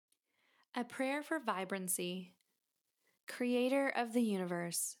A prayer for vibrancy. Creator of the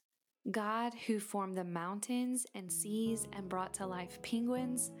universe, God who formed the mountains and seas and brought to life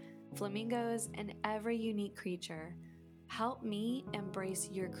penguins, flamingos, and every unique creature, help me embrace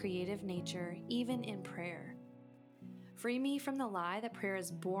your creative nature even in prayer. Free me from the lie that prayer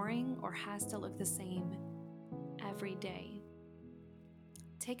is boring or has to look the same every day.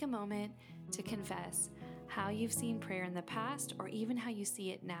 Take a moment to confess how you've seen prayer in the past or even how you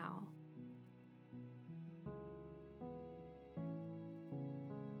see it now.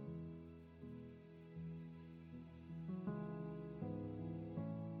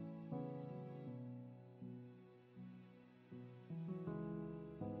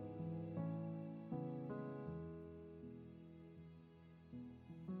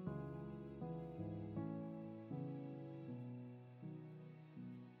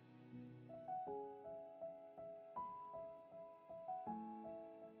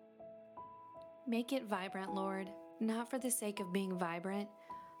 Make it vibrant, Lord, not for the sake of being vibrant,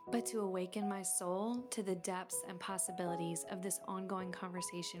 but to awaken my soul to the depths and possibilities of this ongoing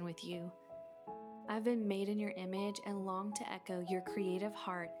conversation with you. I've been made in your image and long to echo your creative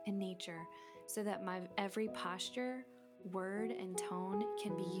heart and nature so that my every posture, word, and tone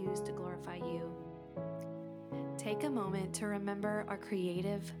can be used to glorify you. Take a moment to remember our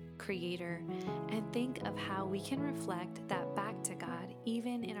creative Creator and think of how we can reflect that back to God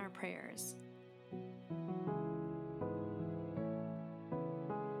even in our prayers.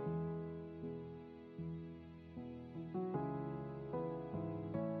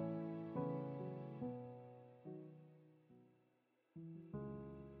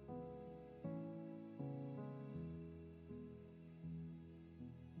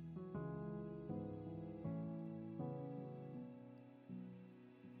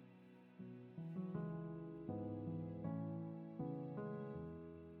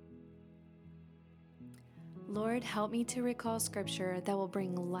 Lord, help me to recall scripture that will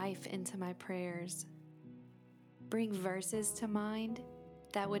bring life into my prayers. Bring verses to mind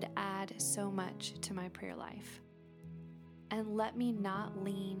that would add so much to my prayer life. And let me not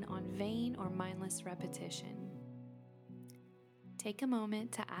lean on vain or mindless repetition. Take a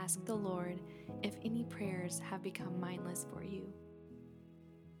moment to ask the Lord if any prayers have become mindless for you.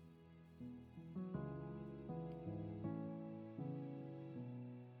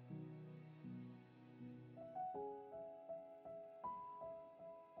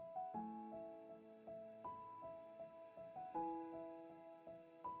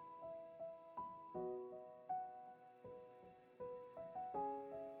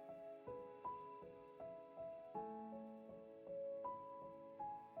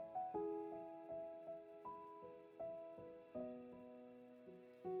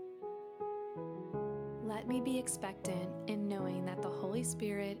 Let me be expectant in knowing that the Holy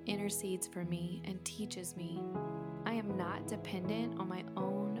Spirit intercedes for me and teaches me. I am not dependent on my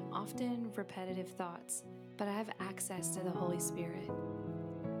own, often repetitive thoughts, but I have access to the Holy Spirit.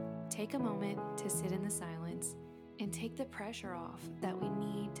 Take a moment to sit in the silence and take the pressure off that we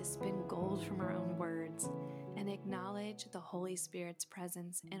need to spin gold from our own words and acknowledge the Holy Spirit's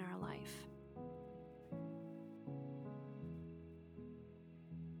presence in our life.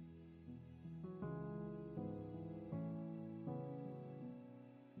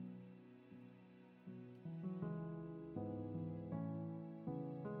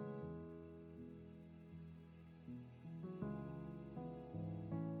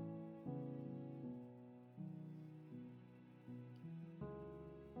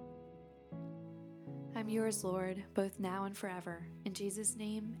 I'm yours, Lord, both now and forever. In Jesus'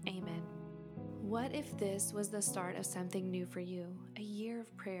 name, amen. What if this was the start of something new for you? A year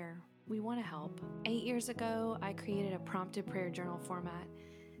of prayer. We want to help. 8 years ago, I created a prompted prayer journal format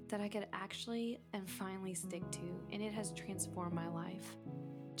that I could actually and finally stick to, and it has transformed my life.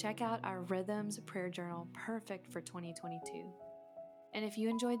 Check out our Rhythms prayer journal, perfect for 2022. And if you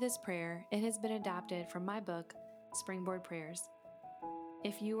enjoyed this prayer, it has been adapted from my book, Springboard Prayers.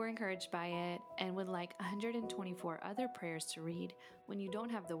 If you were encouraged by it and would like 124 other prayers to read when you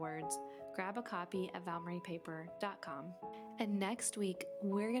don't have the words, grab a copy at valmariepaper.com. And next week,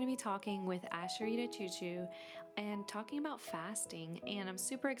 we're going to be talking with Asherita Chuchu and talking about fasting. And I'm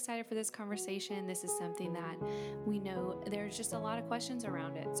super excited for this conversation. This is something that we know there's just a lot of questions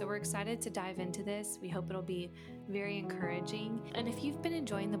around it. So we're excited to dive into this. We hope it'll be very encouraging. And if you've been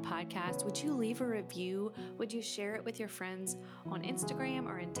enjoying the podcast, would you leave a review? Would you share it with your friends on Instagram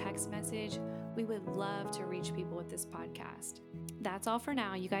or in text message? We would love to reach people with this podcast. That's all for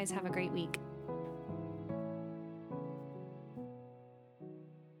now. You guys have a great week.